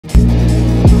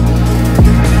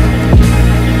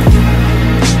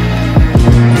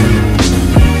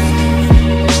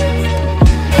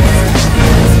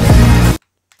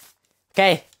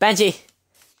Okay, Benji.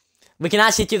 We can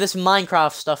actually do this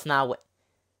Minecraft stuff now.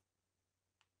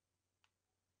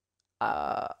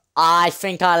 I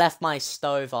think I left my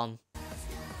stove on.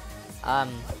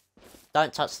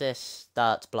 Don't touch this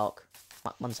dirt block.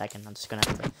 1 second, I'm just gonna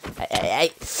have to... Hey.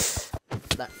 Okay,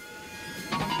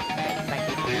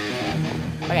 thank you.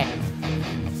 Okay.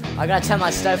 I gotta turn my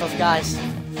stove off, guys.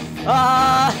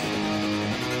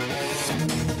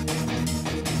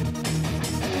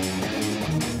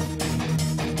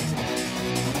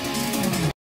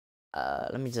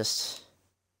 Let me just...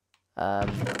 I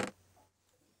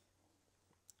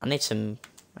need to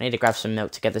grab some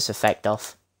milk to get this effect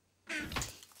off.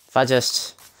 If I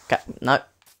just... No.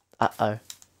 Uh-oh.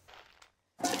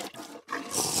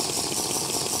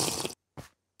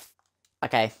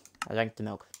 Okay, I drank the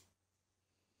milk.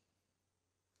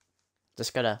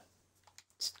 Just gotta...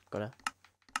 If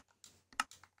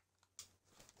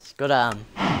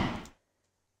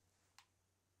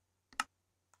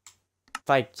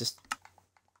I just...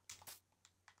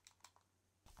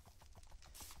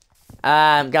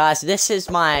 guys, this is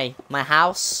my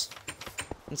house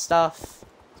and stuff.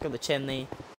 It's got the chimney.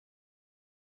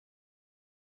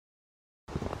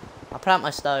 I'll put out my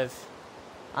stove.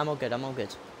 I'm all good,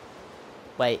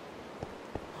 Wait.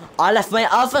 I left my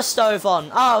other stove on!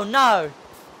 Oh no!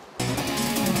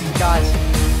 Guys,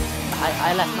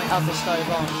 I left my other stove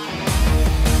on.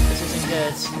 This isn't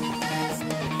good.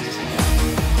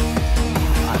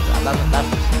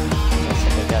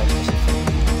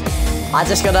 I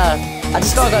just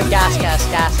gotta go gas again.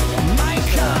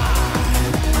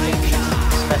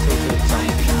 Special food song.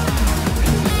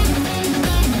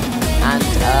 And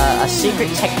a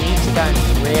secret technique to going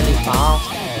really fast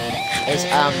is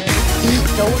eat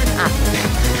golden apple,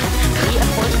 eat a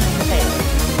poisonous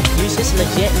potato, use this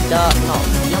legit dirt knob,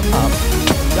 jump up,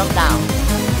 jump down,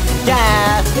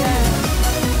 gas.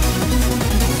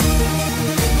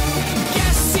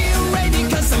 Yes, you're ready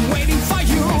 'cause I'm waiting for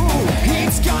you.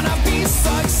 It's gonna be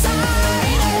so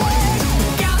exciting.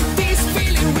 Got this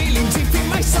feeling really deep in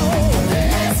my soul.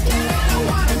 Let's get it, I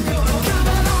wanna go. Come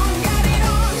along, get it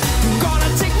on. Gonna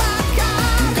take my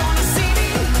car, gonna see me.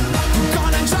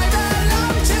 Gonna drive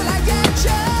along till I get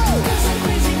you. 'Cause I'm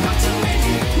crazy, got to make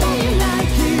it. Know you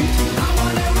like it. I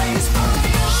wanna race for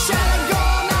you. Shall I go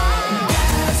now?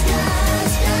 Gas.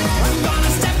 I'm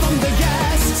gonna step on the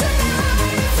gas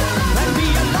tonight and be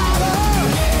a lover.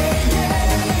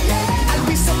 I'll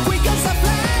be so quick as a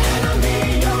flash, and I'll be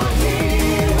your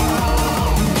hero.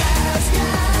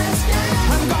 Gas.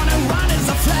 I'm gonna run as a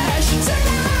flash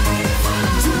tonight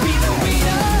to be the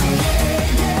winner.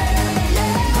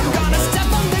 I'm gonna step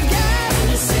on the gas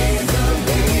and see the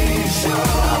big show.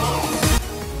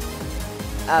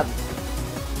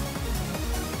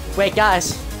 Wait,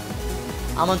 guys.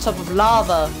 I'm on top of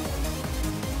lava.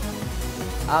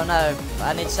 Oh no,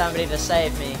 I need somebody to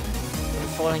save me from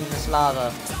falling in this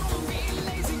lava.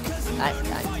 I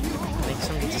need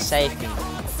somebody to save me.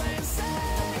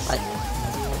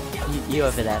 You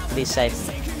over there, please save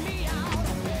me.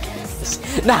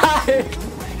 No!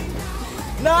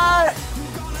 No!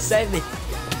 Save me,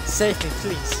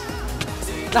 please.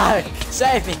 No,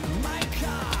 save me.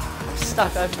 I'm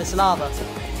stuck over this lava.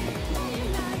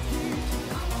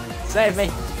 Save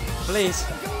me, please.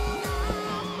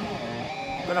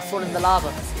 I'm gonna fall in the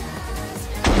lava.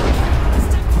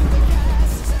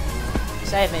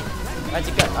 Save me. Where'd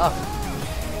you go? Oh.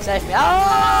 Save me.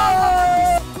 Oh!